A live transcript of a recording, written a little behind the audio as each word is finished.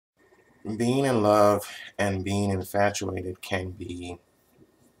Being in love and being infatuated can be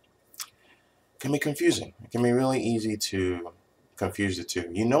confusing. It can be really easy to confuse the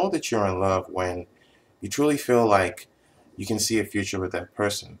two. You know that you're in love when you truly feel like you can see a future with that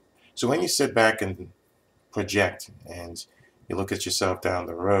person. So when you sit back and project and you look at yourself down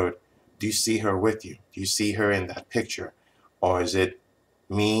the road, do you see her with you? Do you see her in that picture? Or is it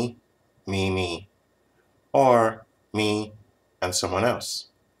me, me, or me and someone else?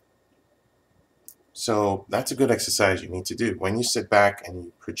 So that's a good exercise you need to do. When you sit back and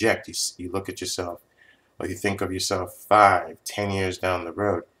you project, you look at yourself, or you think of yourself 5, 10 years down the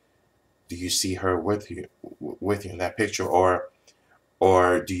road. Do you see her with you in that picture,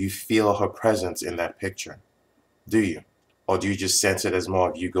 or do you feel her presence in that picture? Do you, or do you just sense it as more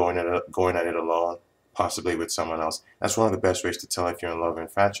of you going at it alone, possibly with someone else? That's one of the best ways to tell if you're in love or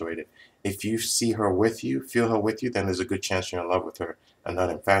infatuated. If you see her with you, feel her with you, then there's a good chance you're in love with her and not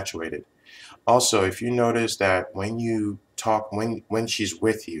infatuated. Also, if you notice that when you talk, when she's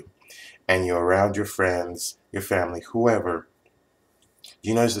with you and you're around your friends, your family, whoever,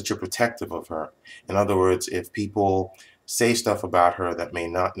 you notice that you're protective of her. In other words, if people say stuff about her that may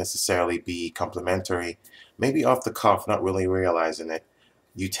not necessarily be complimentary, maybe off the cuff, not really realizing it,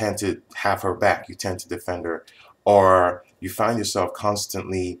 you tend to have her back, you tend to defend her, or you find yourself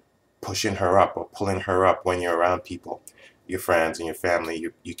constantly pushing her up or pulling her up when you're around people, your friends and your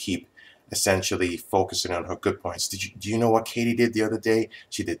family. You keep essentially focusing on her good points. Do you know what Katie did the other day?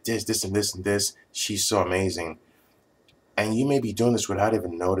 She did this, and this, and this. She's so amazing. And you may be doing this without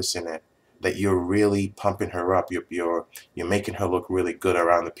even noticing it, that you're really pumping her up. You're making her look really good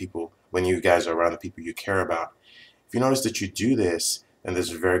around the people when you guys are around the people you care about. If you notice that you do this, then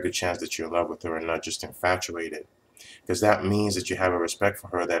there's a very good chance that you're in love with her and not just infatuated. Because that means that you have a respect for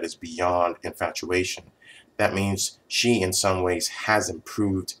her that is beyond infatuation. That means she, in some ways, has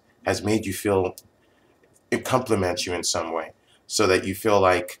improved, has made you feel, it compliments you in some way, so that you feel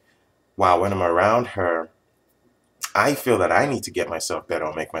like, wow, when I'm around her, I feel that I need to get myself better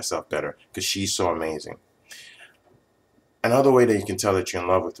or make myself better because she's so amazing. Another way that you can tell that you're in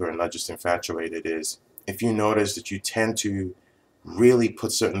love with her and not just infatuated is if you notice that you tend to really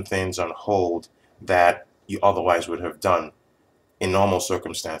put certain things on hold that you otherwise would have done in normal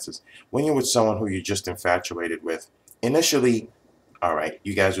circumstances. When you're with someone who you're just infatuated with, initially, all right,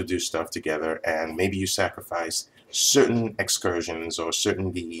 you guys will do stuff together and maybe you sacrifice certain excursions or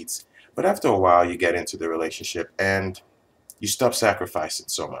certain deeds, but after a while you get into the relationship and you stop sacrificing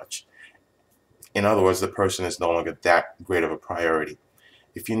so much. In other words, the person is no longer that great of a priority.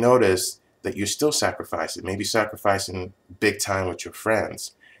 If you notice that you're still sacrificing, maybe sacrificing big time with your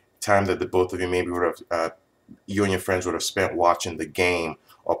friends, time that the both of you maybe would have, you and your friends would have spent watching the game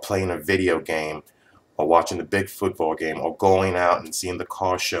or playing a video game or watching the big football game or going out and seeing the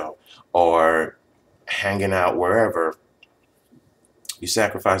car show or hanging out wherever, you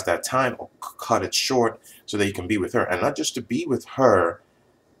sacrifice that time or cut it short so that you can be with her. And not just to be with her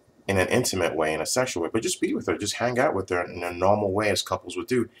in an intimate way, in a sexual way, but just be with her, just hang out with her in a normal way as couples would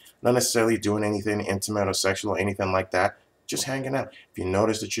do. Not necessarily doing anything intimate or sexual or anything like that, just hanging out. If you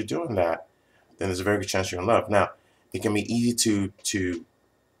notice that you're doing that, then there's a very good chance you're in love. Now, it can be easy to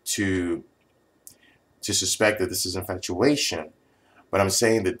suspect that this is infatuation, but I'm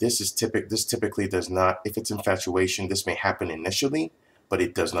saying that this typically does not, if it's infatuation, this may happen initially, but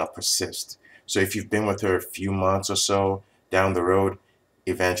it does not persist. So if you've been with her a few months or so down the road,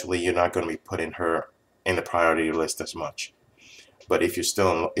 eventually you're not going to be putting her in the priority list as much. But if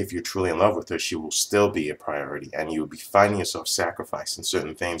you're truly in love with her, she will still be a priority, and you'll be finding yourself sacrificing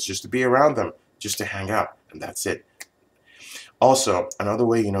certain things just to be around them, just to hang out, and that's it. Also, another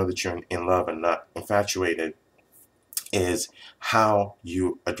way you know that you're in love and not infatuated is how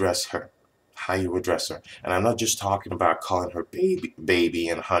you address her. How you address her. And I'm not just talking about calling her baby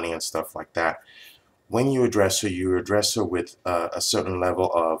and honey and stuff like that. When you address her with a certain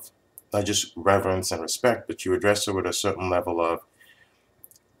level of not just reverence and respect, but you address her with a certain level of,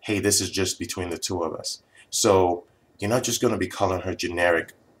 hey, this is just between the two of us. So you're not just going to be calling her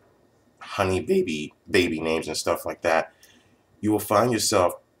generic honey baby names and stuff like that. You will find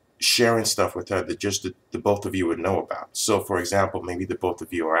yourself sharing stuff with her that just the both of you would know about. So for example, maybe the both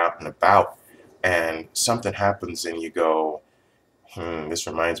of you are out and about and something happens and you go, this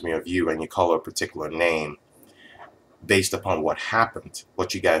reminds me of you, and you call her a particular name based upon what happened,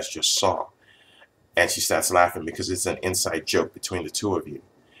 what you guys just saw. And she starts laughing because it's an inside joke between the two of you.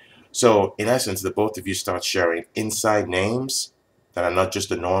 So in essence, the both of you start sharing inside names that are not just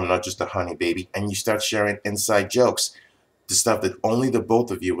the norm, not just the honey baby, and you start sharing inside jokes, the stuff that only the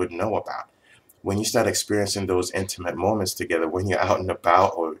both of you would know about. when you start experiencing those intimate moments together, when you're out and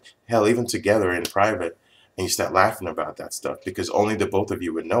about, or hell, even together in private, and you start laughing about that stuff, because only the both of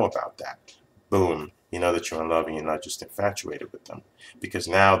you would know about that. Boom, you know that you're in love and you're not just infatuated with them. Because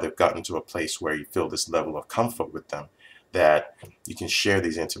now they've gotten to a place where you feel this level of comfort with them that you can share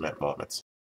these intimate moments.